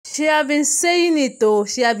She have been saying it though.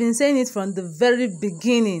 She have been saying it from the very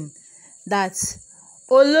beginning that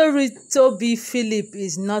Olori Tobi Philip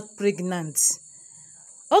is not pregnant.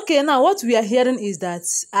 Okay, now what we are hearing is that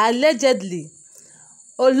allegedly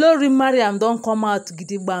Olori Mariam don come out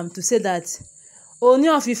gidigbam to say that Ooni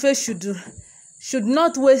of Ife should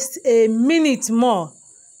not waste a minute more,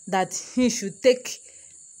 that he should take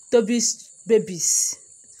Tobi's babies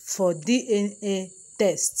for DNA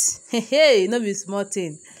test. Hey, no be small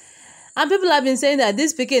thing. And people have been saying that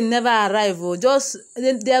this pikin never arrive. Just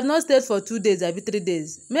they have not stayed for 2 days, maybe 3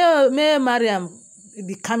 days. May Mariam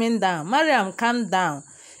be calming down. Mariam, calm down.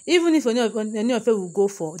 Even if Ooni of Ife will go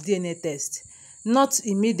for DNA test, not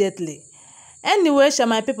immediately. Anyway,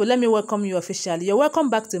 my people, let me welcome you officially. You're welcome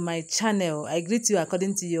back to my channel. I greet you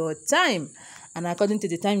according to your time and according to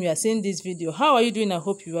the time you are seeing this video. How are you doing? I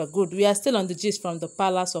hope you are good. We are still on the gist from the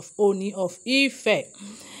palace of Ooni of Ife.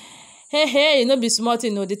 Hey, you know, be smart,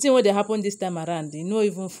 you know, the thing where they happen this time around, you know,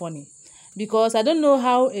 even funny. Because I don't know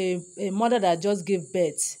how a mother that just gave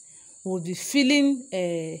birth would be feeling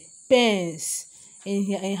pains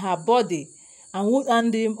in her body,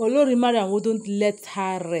 and the Olori Mariam wouldn't let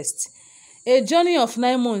her rest. A journey of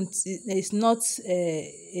 9 months is not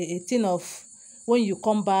a thing of when you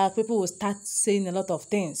come back, people will start saying a lot of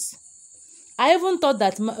things. I even thought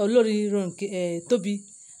that Olori Tobi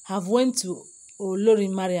have went to Olori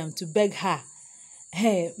Mariam to beg her.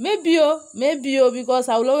 Hey, maybe because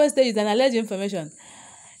I will always tell you an alleged information.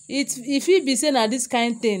 If he be saying that this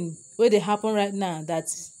kind of thing where they happen right now, that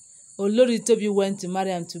Olori Tobi went to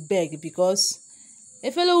Mariam to beg, because a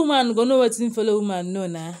fellow woman go know wetin fellow woman know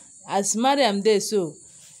na. As Mariam dey so,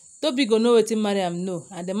 Tobi go know wetin Mariam know,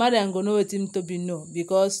 and the Mariam go know wetin Tobi know,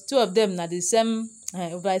 because two of them na the same.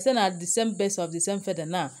 If I say na the same base of the same feather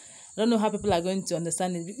now, I don't know how people are going to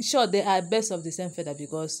understand it. Sure, they are best of the same feather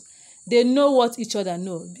because they know what each other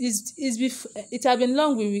know. It has been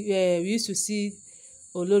long we used to see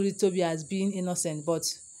Olori Tobi as being innocent, but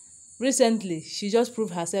recently she just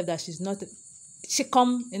proved herself that she's not. She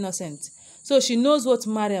come innocent, so she knows what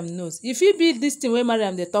Mariam knows. If it be this thing where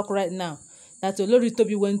Mariam they talk right now, that Olori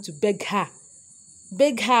Tobi went to beg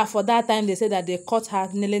her for that time, they said that they caught her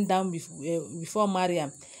kneeling down before Mariam,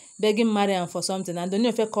 begging Mariam for something, and Ooni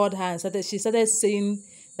of Ife called her and she started saying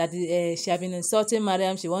that she had been insulting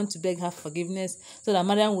Mariam. She wanted to beg her forgiveness so that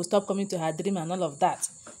Mariam will stop coming to her dream and all of that.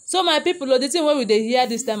 So my people, the thing where we dey hear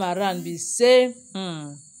this time around be say,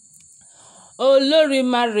 Olori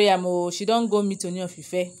Mariam, she don't go meet Ooni of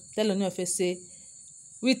Ife. Tell Ooni of Ife say,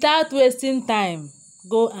 without wasting time,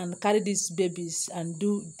 go and carry these babies and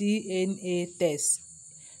do DNA test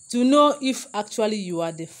to know if actually you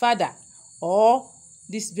are the father or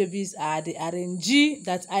these babies are the RNG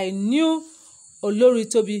that I knew Olori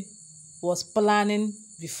Tobi was planning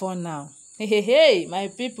before now. Hey, my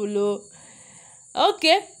people.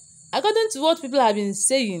 Okay, according to what people have been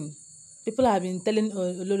saying, people have been telling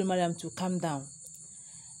Olori Mariam to calm down,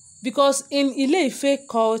 because in Ile-Ife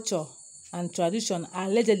culture and tradition,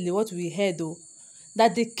 allegedly what we heard though,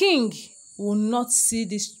 that the king will not see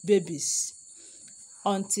these babies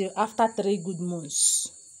until after 3 good months.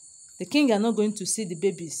 The king are not going to see the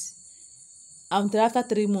babies until after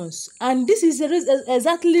 3 months. And this is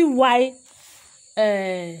exactly why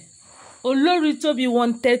Olori Tobi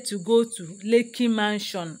wanted to go to Lekki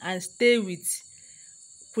Mansion and stay with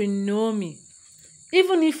Queen Naomi.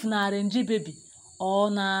 Even if na RNG baby or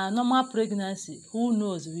na normal pregnancy, who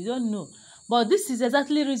knows? We don't know. But this is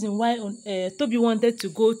exactly the reason why Tobi wanted to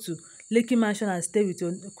go to Lekki Mansion and stay with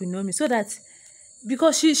Queen Naomi, so that,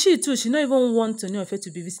 because she too, she not even want Ooni of Ife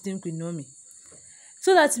to be visiting Queen Naomi,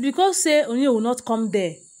 so that because say Ooni will not come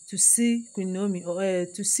there to see Queen Naomi or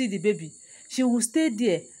to see the baby, she will stay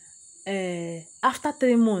there. After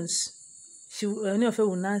 3 months, Ooni of Ife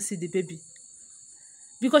will now see the baby,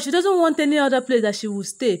 because she doesn't want any other place that she will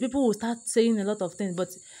stay. People will start saying a lot of things,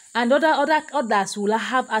 and others will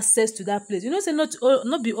have access to that place. You know, say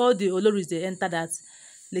not be all the Olories they enter that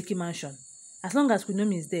Lekki Mansion. As long as Queen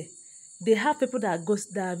Naomi is there, they have people that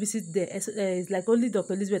visit there. It's like only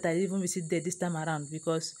Dr. Elizabeth I even visit there this time around,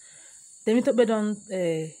 because Temitope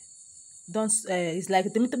it's like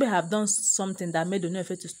Temitope have done something that made Ooni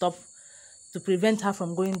of Ife to prevent her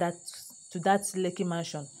from going to that Lekki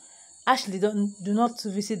Mansion. Ashley do not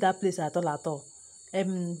visit that place at all.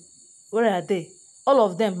 Where are they? All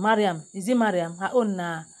of them. Mariam, is it Mariam? Her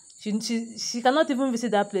own she cannot even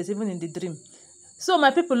visit that place, even in the dream. So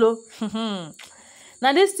my people,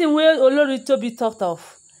 now this thing where Olori Tobi talked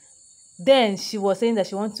of, then she was saying that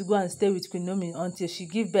she wants to go and stay with Queen Naomi until she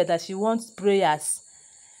give birth, that she wants prayers.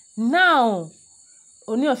 Now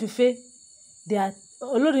Ooni of Ife, they are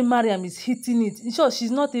Olori Mariam is hitting it. In short,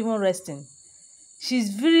 she's not even resting. She's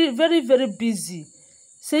very busy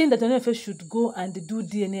saying that Ooni of Ife should go and do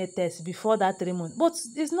DNA test before that 3 months. But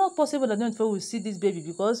it's not possible that Ooni of Ife will see this baby,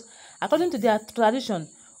 because according to their tradition,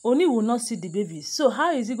 Ooni will not see the baby. So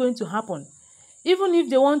how is it going to happen? Even if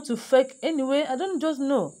they want to fake, anyway, I don't just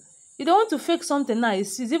know. If they want to fake something now,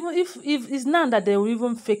 it's even if it's now that they will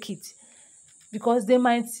even fake it, because they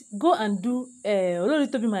might go and do Olori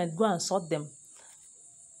Tobi might go and sort them,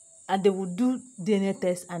 and they will do DNA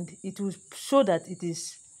test, and it will show that it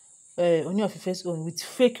is Ooni of Ife's own with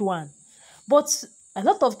fake one. But a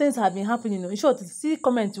lot of things have been happening. In short, see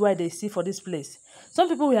comment why they see for this place. Some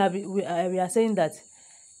people we are saying that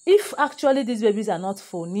if actually these babies are not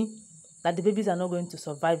phony, that the babies are not going to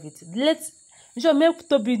survive it. Let's make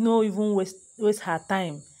Tobi no even waste her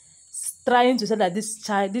time trying to say that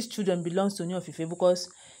these children belongs to Ooni of Ife, because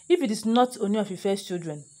if it is not Ooni of Ife's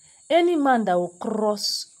children, any man that will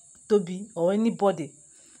cross Tobi or anybody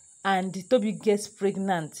and Tobi gets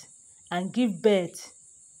pregnant and give birth,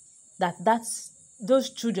 those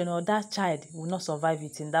children or that child will not survive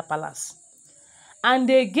it in that palace. And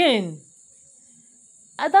again,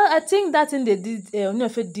 I think that thing they did, Ooni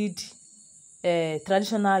of Ife did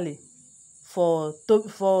traditionally for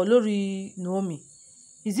Olori Naomi.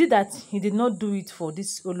 Is it that he did not do it for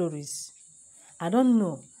these Olories? I don't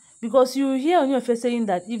know, because you hear Ooni of Ife saying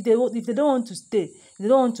that if they don't want to stay, if they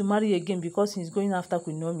don't want to marry again because he's going after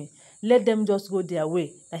Queen Naomi, let them just go their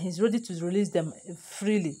way, and he's ready to release them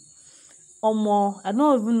freely. I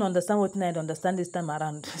don't even understand what I understand this time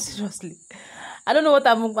around. Seriously, I don't know what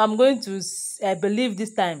I'm going to believe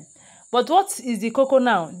this time. But what is the cocoa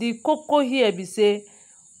now? The cocoa here be say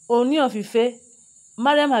Ooni of Ife,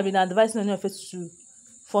 Mariam have been advising Ooni of Ife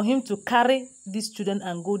for him to carry these children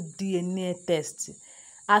and go DNA test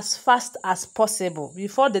as fast as possible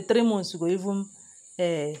before the 3 months go even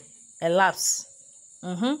elapse.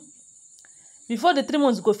 Before the 3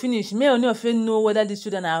 months go finish, may Ooni of Ife know whether these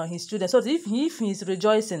children are his children. So if he is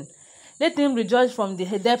rejoicing, let him rejoice from the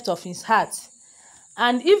depth of his heart.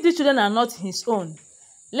 And if these children are not his own,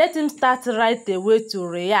 let him start right away to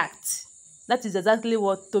react. That is exactly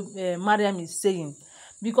what Mariam is saying.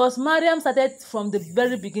 Because Mariam started from the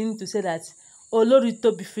very beginning to say that Olori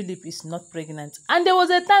Tobi Philip is not pregnant. And there was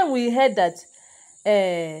a time we heard that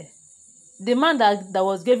the man that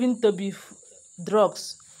was giving Tobi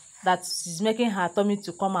drugs, that is making her tummy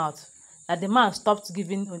to come out, that the man stopped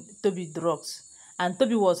giving Tobi drugs. And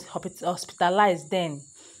Tobi was hospitalized then.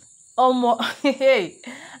 Hey,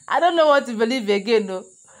 I don't know what to believe again, no.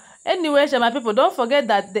 Anyway, my people, don't forget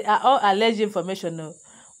that they are all alleged information, no.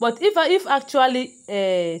 But if actually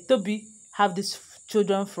Tobi have these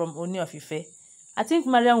children from Ooni of Ife, I think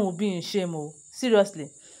Mariam will be in shame. Oh, seriously,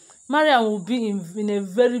 Mariam will be in a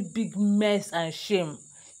very big mess and shame,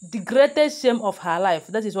 the greatest shame of her life.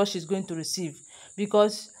 That is what she's going to receive,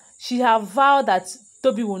 because she have vowed that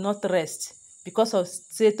Tobi will not rest because of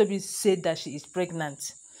Tobi said that she is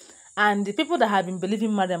pregnant. And the people that have been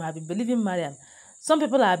believing Mariam have been believing Mariam. Some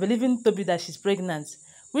people are believing Tobi that she's pregnant.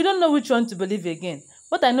 We don't know which one to believe again.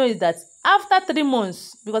 What I know is that after 3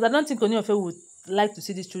 months, because I don't think Ooni of Ife would like to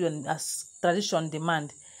see these children as tradition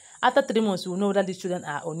demand, after 3 months, we will know whether these children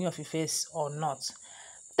are Ooni of Ife's or not.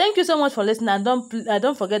 Thank you so much for listening, and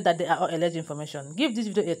don't forget that they are all alleged information. Give this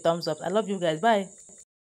video a thumbs up. I love you guys. Bye.